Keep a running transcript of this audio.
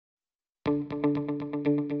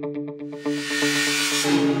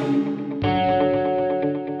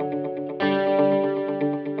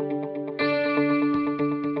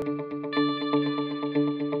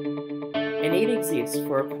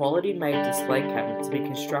ready-made display cabinet to be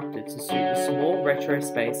constructed to suit the small retro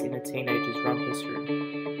space in a teenager's rumpus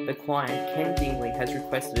room. The client, Ken Dingli, has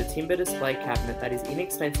requested a timber display cabinet that is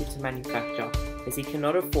inexpensive to manufacture, as he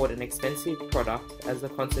cannot afford an expensive product as a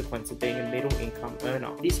consequence of being a middle-income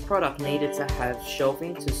earner. This product needed to have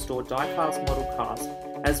shelving to store diecast model cars,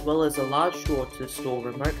 as well as a large drawer to store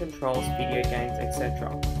remote controls, video games,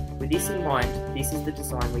 etc. With this in mind, this is the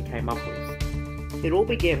design we came up with. It all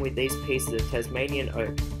began with these pieces of Tasmanian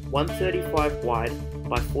oak, 135 wide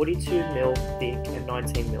by 42mm thick and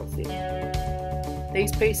 19mm thick.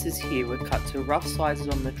 These pieces here were cut to rough sizes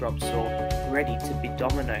on the drop saw, ready to be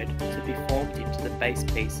dominoed to be formed into the base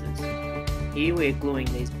pieces. Here we are gluing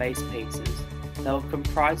these base pieces. They were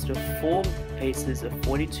comprised of 4 pieces of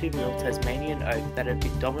 42mm Tasmanian oak that had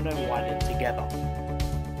been domino widened together.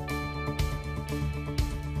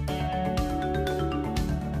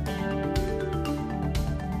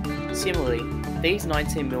 Similarly, these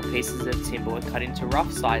 19mm pieces of timber were cut into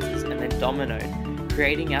rough sizes and then dominoed,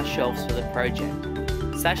 creating our shelves for the project.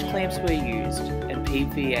 Sash clamps were used and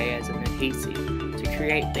PVA as an adhesive to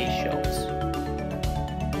create these shelves.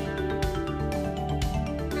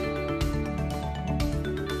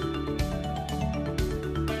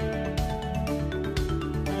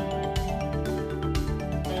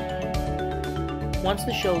 Once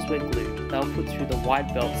the shelves were glued, they were put through the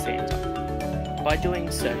wide belt sander. By doing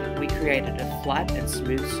so, we created a flat and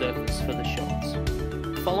smooth surface for the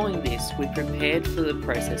shelves. Following this, we prepared for the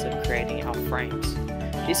process of creating our frames.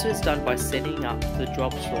 This was done by setting up the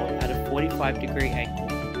drop saw at a 45-degree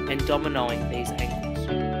angle and dominoing these angles.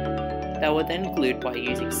 They were then glued by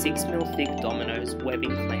using 6mm thick dominoes,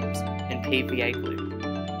 webbing clamps, and PVA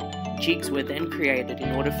glue. Jigs were then created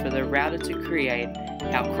in order for the router to create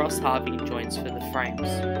our cross-halving joints for the frames.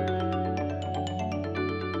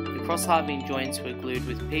 The cross-halving joints were glued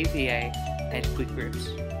with PVA and quick grips.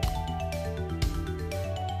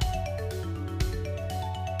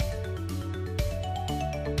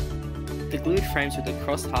 The glued frames with the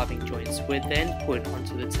cross-halving joints were then put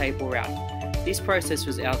onto the table router. This process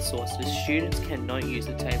was outsourced as students cannot use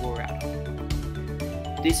the table router.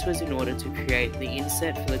 This was in order to create the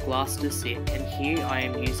inset for the glass to sit, and here I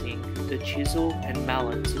am using the chisel and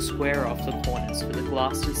mallet to square off the corners for the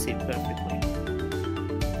glass to sit perfectly.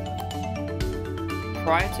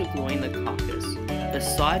 Prior to gluing the carcass, the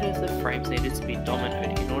side of the frames needed to be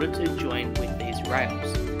dominoed in order to join with these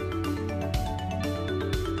rails.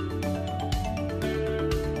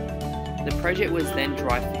 The project was then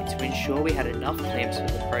dry fit to ensure we had enough clamps for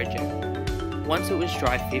the project. Once it was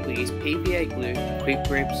dry fit, we used PVA glue, quick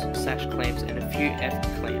grips, sash clamps and a few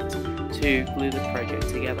F-clamps to glue the project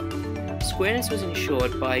together. Squareness was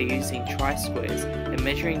ensured by using tri-squares and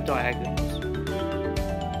measuring diagonals.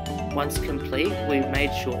 Once complete, we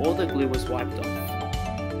made sure all the glue was wiped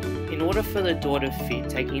off. In order for the door to fit,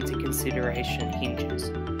 taking into consideration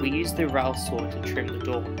hinges, we used the rail saw to trim the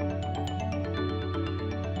door.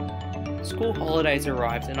 School holidays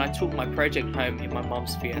arrived and I took my project home in my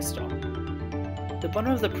mum's Fiesta. The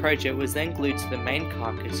bottom of the project was then glued to the main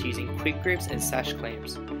carcass using quick grips and sash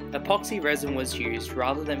clamps. Epoxy resin was used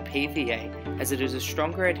rather than PVA as it is a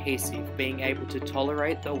stronger adhesive, being able to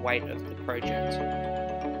tolerate the weight of the project.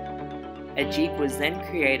 A jig was then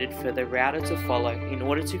created for the router to follow in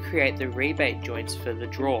order to create the rebate joints for the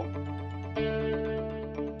drawer.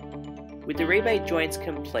 With the rebate joints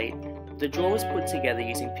complete, the drawer was put together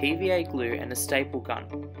using PVA glue and a staple gun.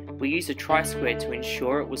 We used a tri-square to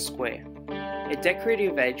ensure it was square. A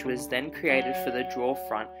decorative edge was then created for the drawer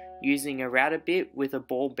front using a router bit with a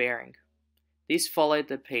ball bearing. This followed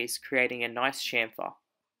the piece, creating a nice chamfer.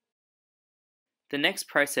 The next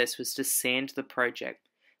process was to sand the project.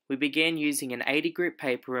 We began using an 80 grit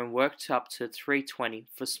paper and worked up to 320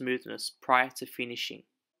 for smoothness prior to finishing.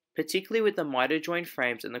 Particularly with the miter joint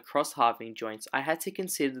frames and the cross-halving joints, I had to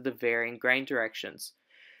consider the varying grain directions.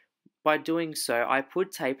 By doing so, I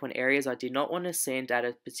put tape on areas I did not want to sand at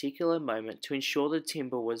a particular moment to ensure the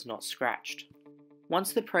timber was not scratched.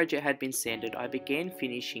 Once the project had been sanded, I began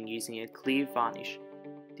finishing using a clear varnish.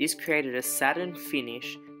 This created a satin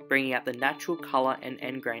finish, bringing out the natural colour and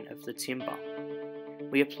end grain of the timber.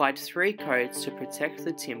 We applied 3 coats to protect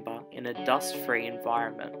the timber in a dust-free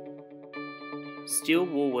environment. Steel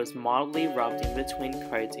wool was mildly rubbed in between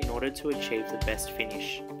coats in order to achieve the best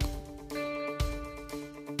finish.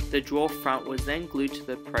 The drawer front was then glued to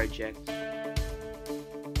the project.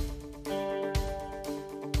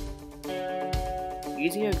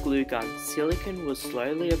 Using a glue gun, silicone was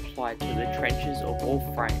slowly applied to the trenches of all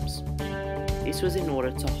frames. This was in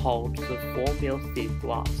order to hold the 4mm thick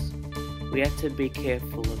glass. We had to be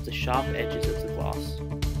careful of the sharp edges of the glass.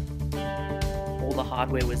 all the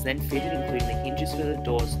hardware was then fitted, including the hinges for the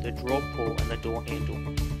doors, the drawer pull and the door handle.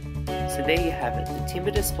 So there you have it, the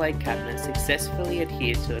timber display cabinet successfully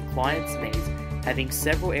adhered to the client's needs, having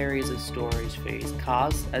several areas of storage for his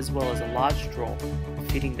cars as well as a large drawer,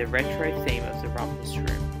 fitting the retro theme of the rumpus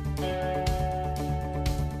room.